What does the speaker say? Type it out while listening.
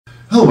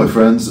Hello my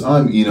friends,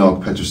 I'm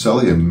Enoch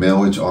Petroselli, a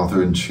Male Witch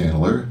author and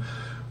channeler.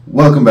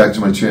 Welcome back to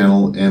my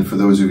channel, and for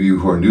those of you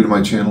who are new to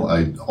my channel,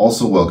 I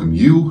also welcome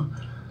you.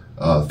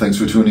 Thanks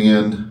for tuning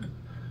in.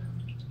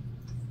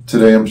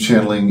 Today I'm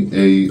channeling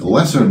a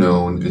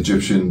lesser-known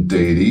Egyptian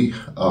deity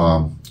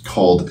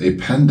called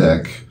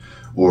Apedemak,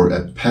 or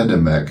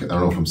Apedemak. I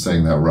don't know if I'm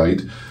saying that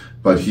right,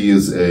 but he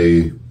is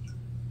a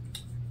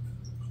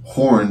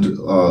horned,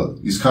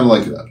 he's kind of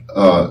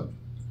like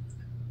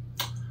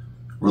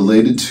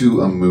related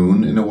to a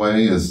moon in a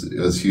way, as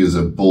he is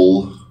a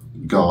bull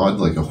god,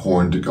 like a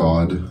horned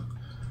god.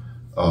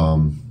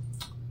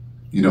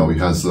 You know, he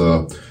has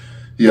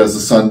the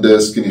sun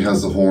disk and he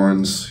has the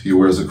horns. He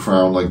wears a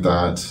crown like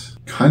that,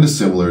 kind of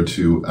similar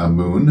to a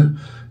moon.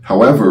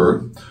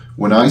 However,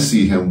 when I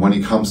see him, when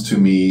he comes to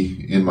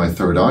me in my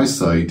third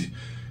eyesight,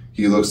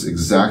 he looks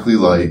exactly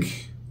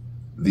like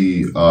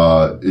the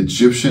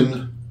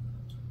Egyptian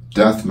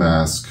death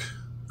mask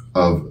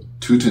of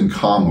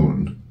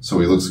Tutankhamun. So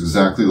he looks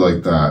exactly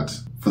like that.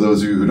 For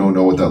those of you who don't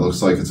know what that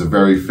looks like, it's a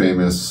very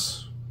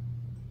famous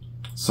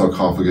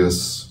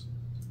sarcophagus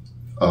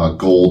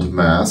gold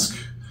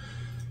mask.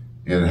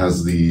 And it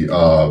has the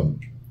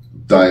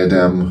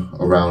diadem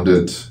around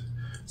it.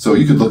 So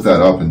you could look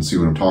that up and see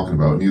what I'm talking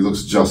about. And he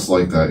looks just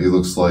like that. He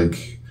looks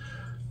like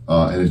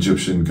an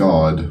Egyptian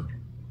god,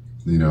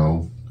 you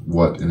know,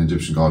 what an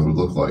Egyptian god would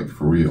look like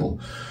for real.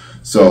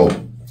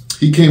 So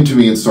he came to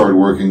me and started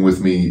working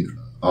with me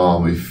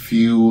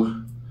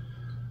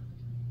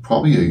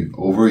probably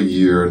over a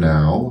year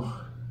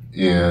now,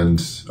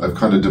 and I've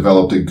kind of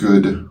developed a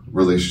good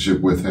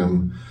relationship with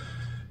him,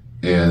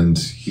 and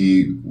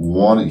he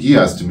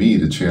asked me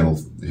to channel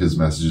his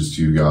messages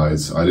to you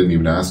guys. I didn't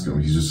even ask him.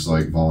 He's just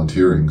like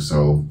volunteering,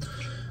 so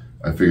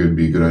I figured it'd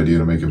be a good idea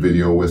to make a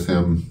video with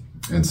him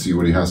and see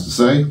what he has to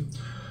say.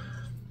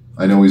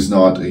 I know he's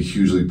not a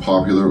hugely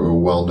popular or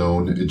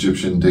well-known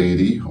Egyptian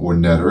deity or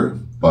netter,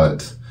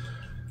 but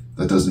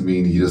that doesn't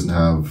mean he doesn't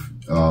have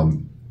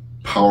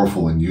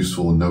powerful and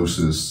useful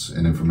gnosis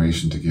and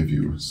information to give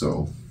you.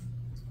 So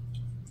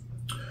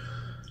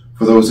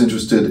for those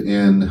interested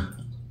in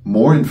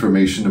more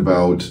information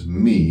about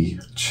me,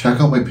 check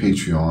out my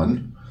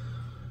Patreon,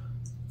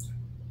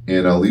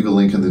 and I'll leave a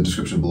link in the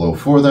description below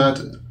for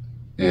that.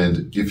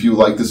 And if you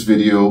like this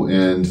video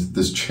and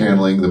this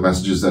channeling, the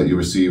messages that you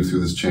receive through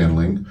this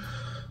channeling,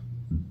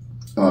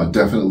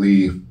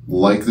 definitely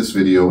like this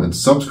video and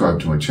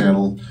subscribe to my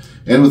channel.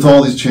 And with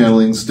all these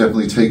channelings,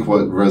 definitely take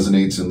what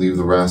resonates and leave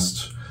the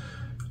rest.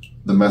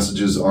 The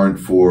messages aren't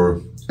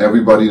for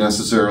everybody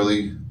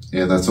necessarily,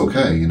 and that's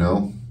okay, you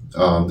know.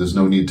 There's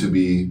no need to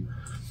be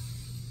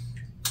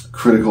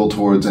critical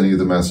towards any of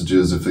the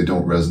messages if they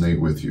don't resonate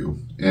with you.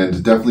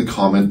 And definitely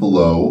comment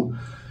below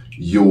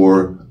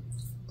your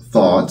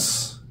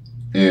thoughts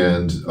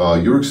and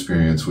your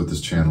experience with this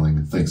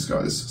channeling. Thanks,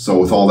 guys. So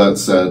with all that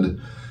said,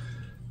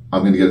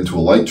 I'm going to get into a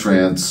light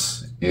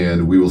trance,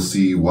 and we will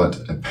see what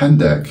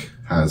Apedemak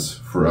has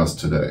for us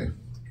today.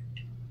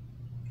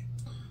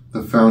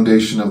 The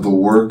foundation of the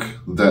work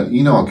that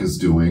Enoch is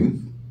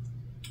doing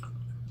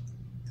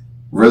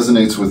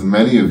resonates with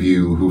many of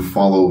you who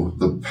follow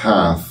the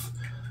path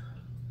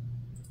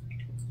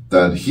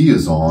that he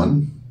is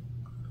on,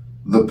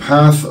 the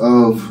path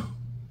of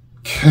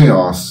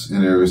chaos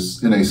in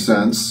a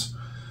sense,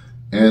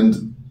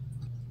 and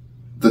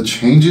the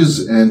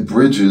changes and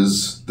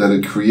bridges that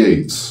it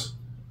creates.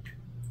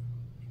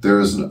 There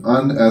is an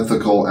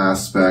unethical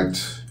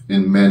aspect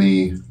in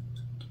many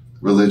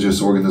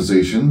religious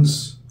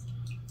organizations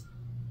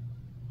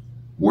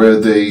where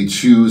they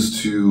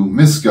choose to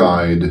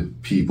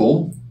misguide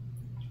people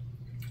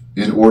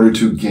in order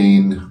to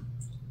gain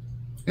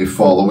a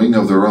following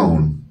of their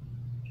own.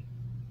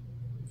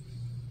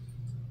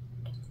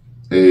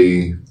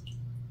 A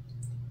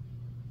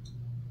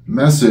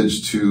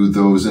message to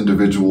those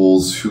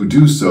individuals who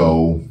do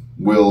so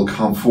will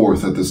come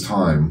forth at this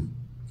time.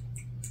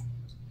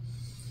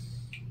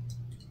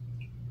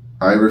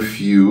 I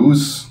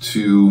refuse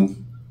to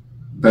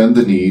bend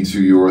the knee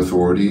to your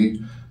authority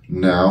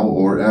now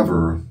or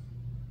ever.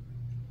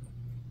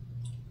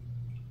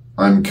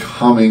 I'm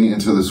coming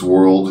into this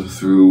world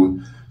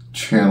through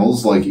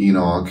channels like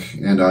Enoch,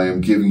 and I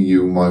am giving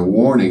you my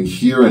warning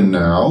here and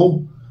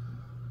now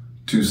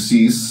to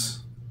cease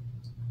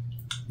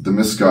the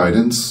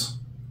misguidance,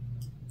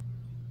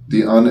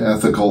 the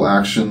unethical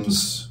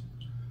actions,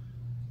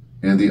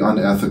 and the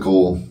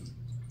unethical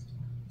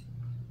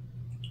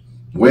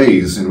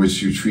ways in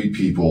which you treat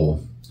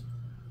people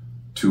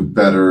to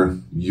better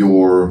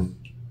your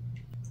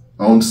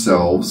own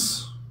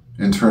selves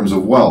in terms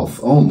of wealth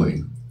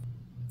only.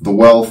 The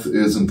wealth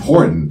is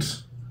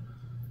important,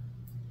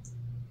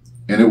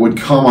 and it would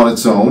come on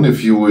its own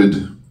if you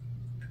would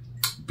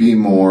be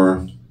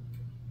more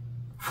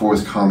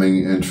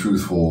forthcoming and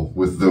truthful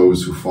with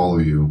those who follow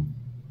you.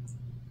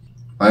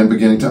 I am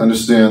beginning to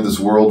understand this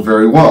world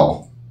very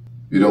well.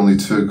 It only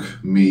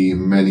took me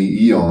many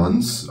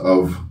eons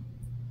of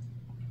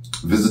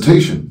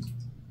visitation.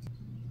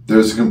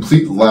 There's a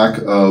complete lack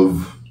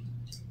of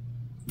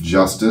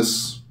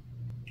justice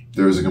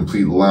there is a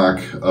complete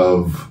lack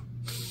of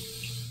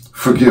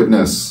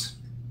forgiveness.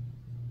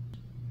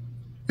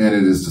 And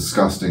it is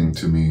disgusting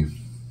to me.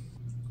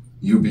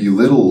 You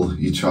belittle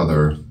each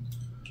other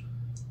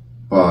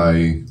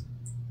by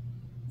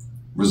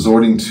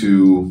resorting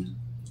to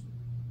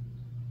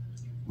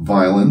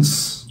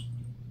violence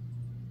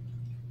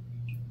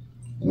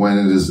when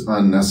it is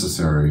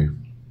unnecessary.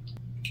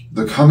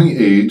 The coming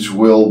age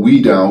will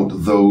weed out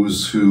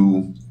those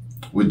who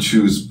would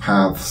choose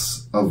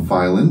paths of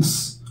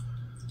violence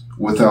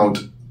without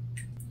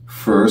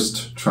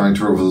first trying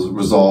to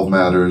resolve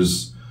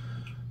matters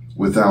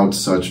without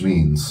such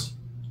means.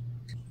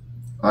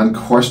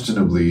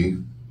 Unquestionably,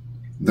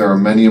 there are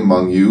many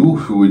among you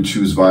who would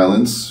choose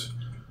violence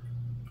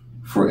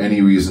for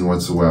any reason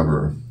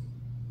whatsoever.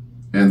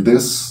 And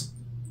this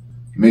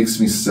makes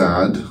me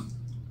sad,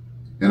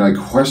 and I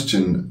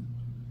question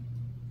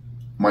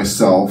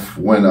myself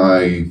when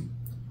I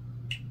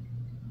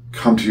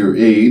come to your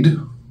aid.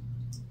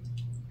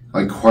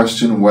 I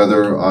question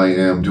whether I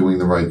am doing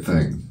the right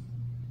thing.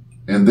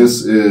 And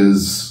this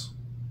is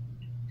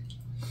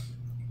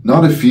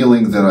not a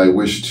feeling that I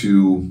wish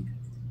to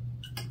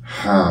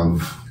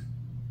have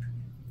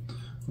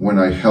when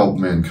I help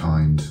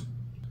mankind.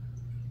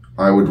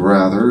 I would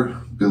rather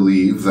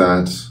believe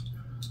that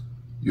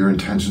your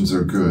intentions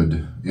are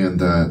good and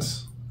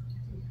that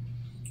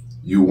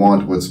you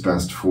want what's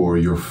best for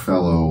your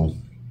fellow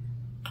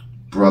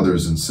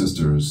brothers and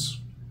sisters.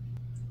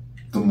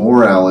 The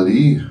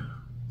morality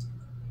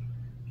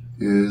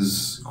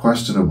is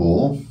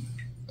questionable,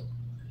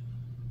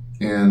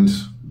 and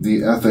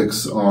the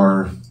ethics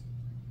are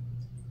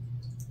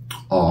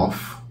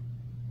off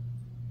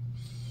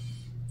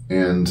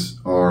and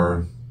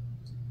are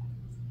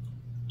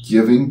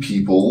giving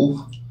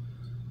people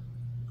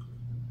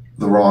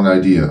the wrong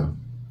idea.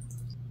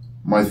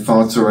 My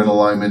thoughts are in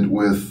alignment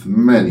with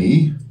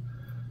many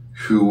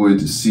who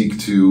would seek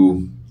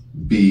to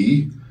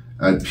be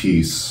at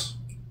peace.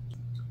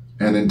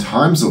 And in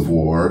times of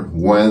war,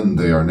 when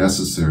they are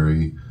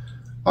necessary,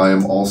 I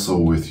am also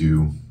with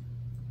you.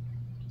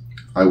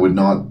 I would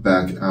not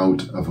back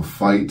out of a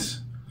fight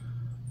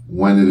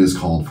when it is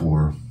called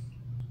for.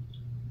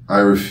 I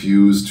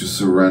refuse to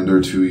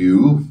surrender to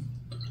you.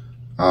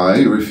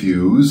 I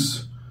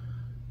refuse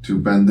to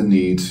bend the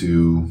knee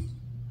to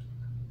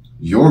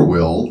your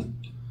will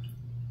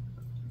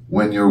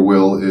when your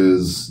will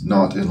is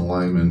not in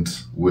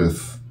alignment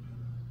with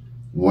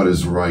what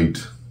is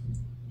right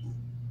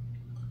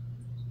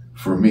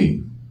for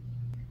me.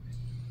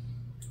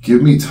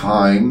 Give me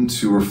time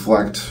to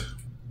reflect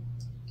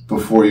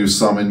before you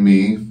summon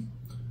me,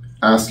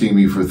 asking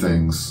me for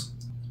things.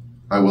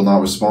 I will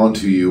not respond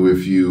to you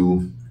if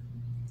you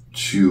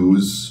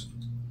choose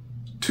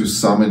to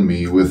summon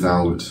me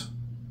without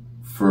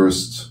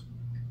first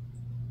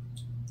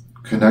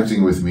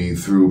connecting with me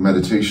through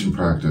meditation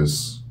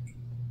practice.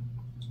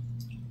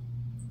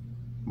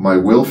 My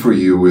will for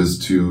you is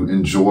to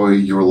enjoy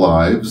your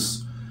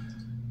lives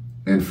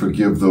and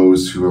forgive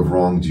those who have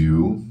wronged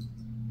you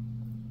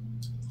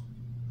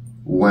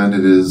when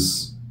it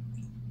is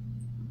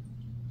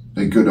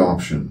a good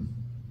option.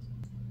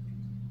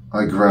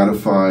 I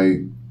gratify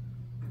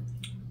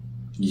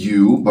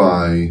you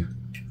by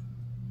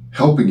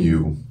helping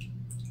you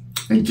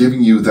and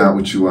giving you that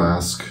which you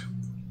ask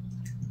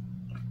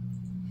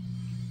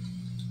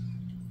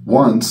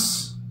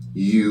once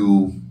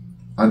you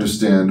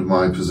understand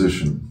my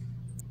position.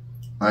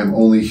 I'm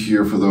only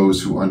here for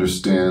those who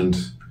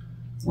understand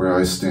where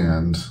I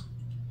stand.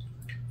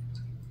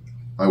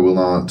 I will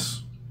not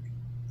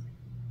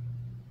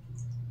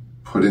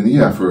put in the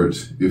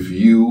effort if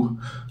you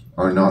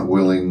are not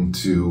willing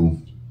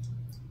to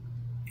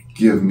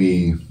give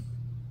me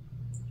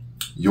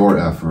your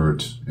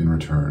effort in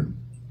return.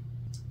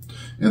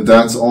 And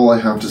that's all I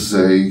have to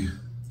say.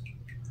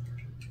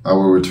 I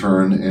will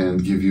return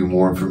and give you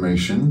more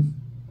information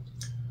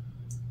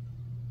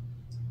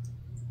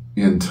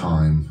in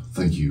time.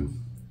 Thank you.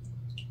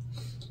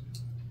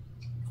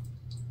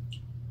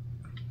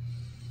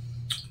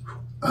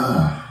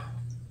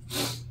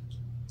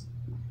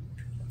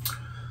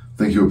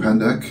 Thank you,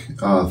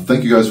 Apedemak.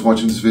 Thank you guys for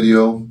watching this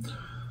video.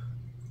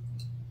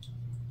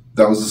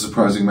 That was a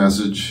surprising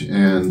message,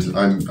 and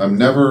I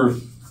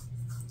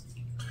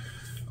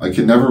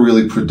can never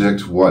really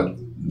predict what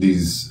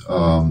these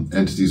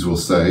entities will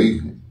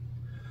say.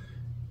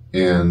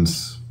 And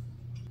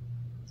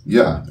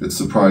yeah, it's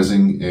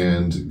surprising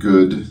and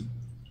good.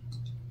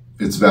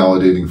 It's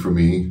validating for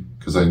me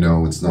because I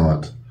know it's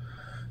not,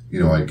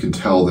 I can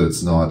tell that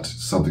it's not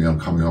something I'm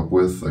coming up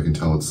with. I can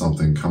tell it's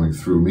something coming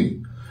through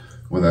me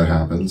when that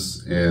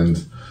happens.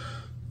 And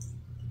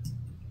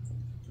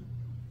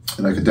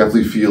I could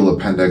definitely feel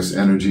Apedemac's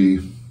energy.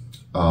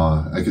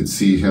 I could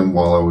see him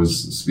while I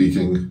was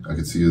speaking. I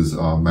could see his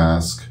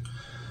mask.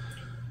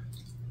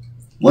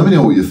 Let me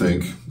know what you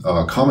think.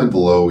 Comment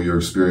below your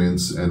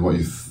experience and what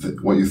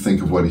you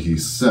think of what he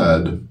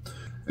said.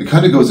 It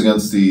kind of goes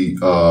against the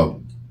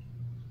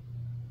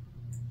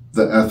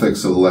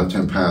ethics of the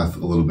left-hand path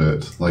a little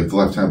bit. Like the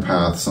left-hand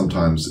path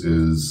sometimes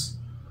is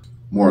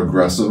more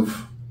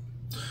aggressive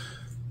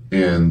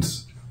And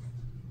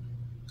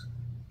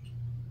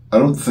I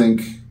don't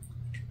think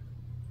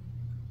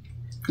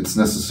it's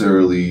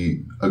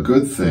necessarily a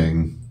good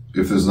thing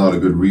if there's not a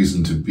good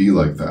reason to be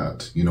like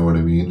that. You know what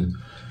I mean?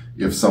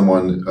 If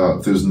someone,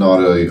 if there's not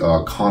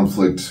a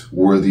conflict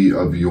worthy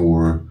of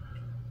your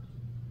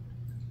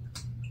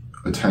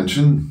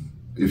attention,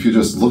 if you're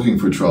just looking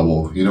for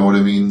trouble, you know what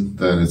I mean?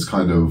 Then it's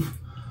kind of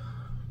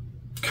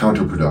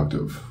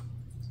counterproductive.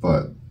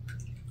 But,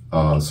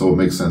 so it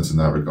makes sense in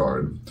that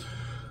regard.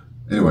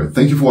 Anyway,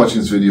 thank you for watching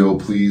this video.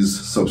 Please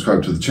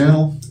subscribe to the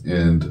channel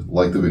and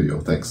like the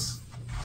video. Thanks.